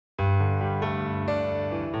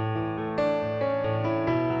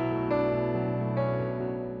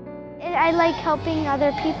I like helping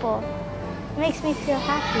other people. It makes me feel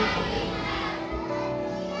happy.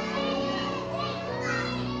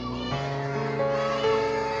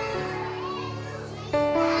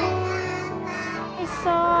 I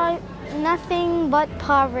saw nothing but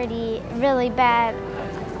poverty, really bad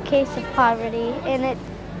case of poverty, and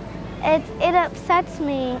it upsets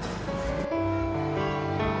me.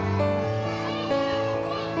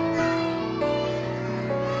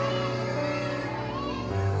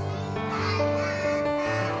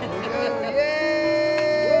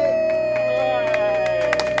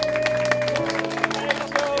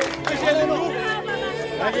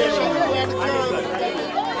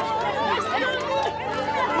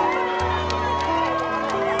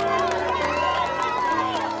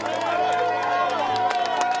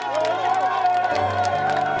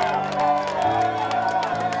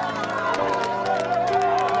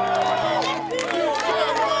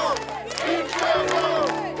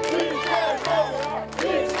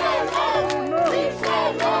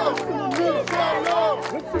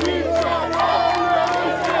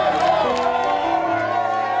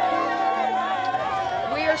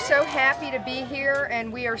 So happy to be here,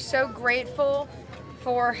 and we are so grateful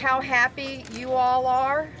for how happy you all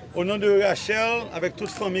are. Au nom de Rachel, avec toute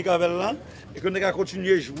famille qui est là, et qu'on va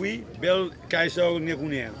continuer à jouer belle Kaiser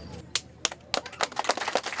Négounienne.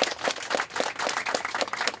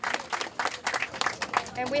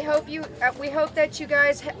 And we hope that you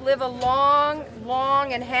guys live a long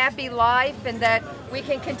and happy life, and that we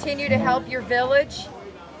can continue to help your village.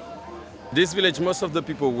 This village, most of the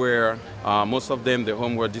people were, most of them, their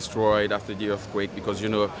homes were destroyed after the earthquake because, you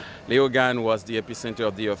know, Leogane was the epicenter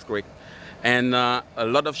of the earthquake. And a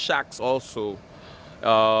lot of shacks also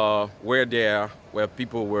were there where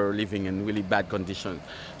people were living in really bad conditions.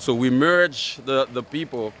 So we merged the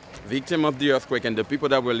people, victims of the earthquake, and the people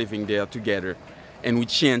that were living there together, and we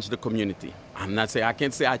changed the community. I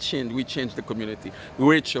can't say I changed, we changed the community.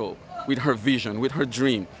 Rachel, with her vision, with her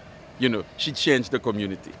dream, you know, she changed the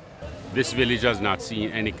community. This village has not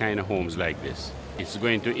seen any kind of homes like this. It's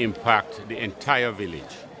going to impact the entire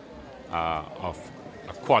village of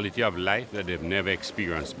a quality of life that they've never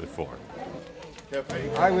experienced before.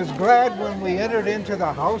 I was glad when we entered into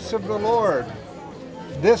the house of the Lord.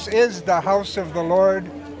 This is the house of the Lord,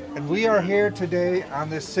 and we are here today on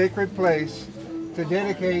this sacred place to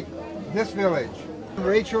dedicate this village.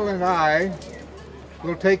 Rachel and I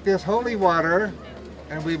will take this holy water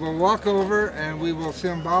and we will walk over and we will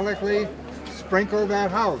symbolically sprinkle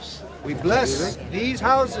that house. We bless these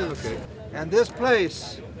houses and this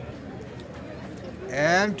place.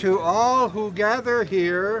 And to all who gather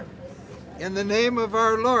here, in the name of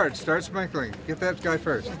our Lord, start sprinkling. Get that guy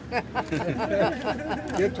first.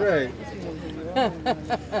 Get Trey.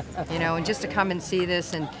 You know, and just to come and see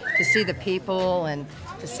this and to see the people and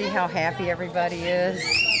to see how happy everybody is.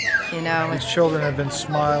 You know, these children have been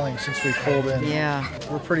smiling since we pulled in. Yeah.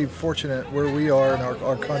 We're pretty fortunate where we are in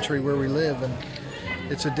our country, where we live, and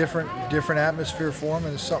it's a different atmosphere for them,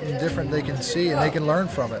 and it's something different they can see and they can learn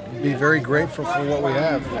from it and be very grateful for what we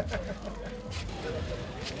have.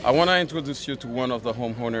 I want to introduce you to one of the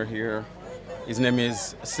homeowners here. His name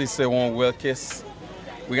is Ciceron Wilkes.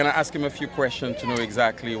 We're going to ask him a few questions to know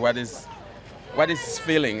exactly what is his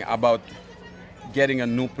feeling about getting a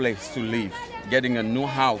new place to live, getting a new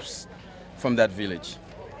house from that village.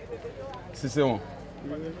 Ciceron,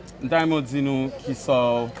 nous dis-nous qui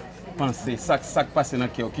sont pensés, ça passe dans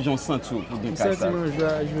cœur, qui j'en sens tout pour bien ça. Sentiment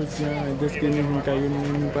joie, je tiens de ce que nous avons pas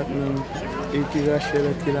et qui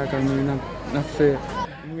Rachel qui là quand nous n'a fait.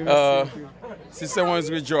 Ciceron is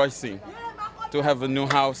rejoicing to have a new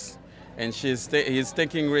house, and he's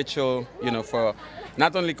thanking Rachel, you know, for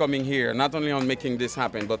not only coming here, not only on making this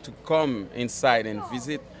happen, but to come inside and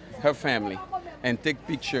visit her family and take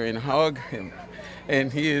picture and hug him.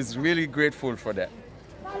 And he is really grateful for that.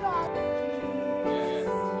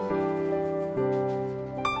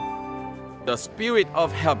 The spirit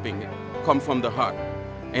of helping comes from the heart.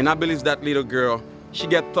 And I believe that little girl, she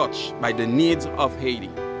got touched by the needs of Haiti,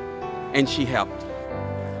 and she helped.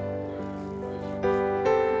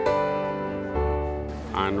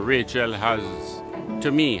 And Rachel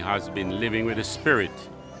to me, has been living with the Spirit.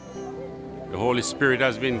 The Holy Spirit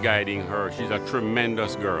has been guiding her. She's a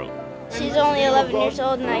tremendous girl. She's only 11 years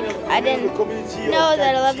old, and I didn't know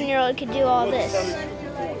that 11-year-old could do all this.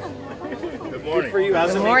 Good morning. Good for you.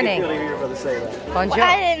 How's it make you feel to hear your brother say that? Bonjour.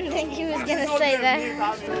 I didn't think he was going to say that.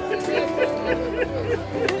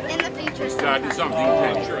 In the future.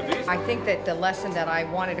 I think that the lesson that I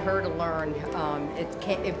wanted her to learn,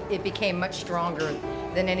 it became much stronger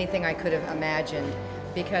than anything I could have imagined.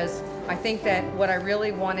 because I think that what I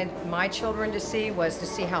really wanted my children to see was to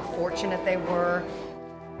see how fortunate they were.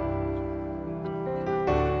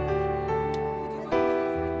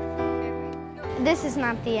 This is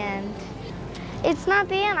not the end. It's not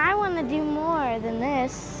the end. I want to do more than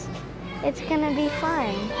this. It's going to be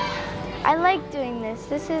fun. I like doing this.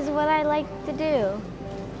 This is what I like to do.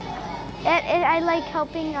 I like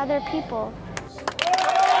helping other people.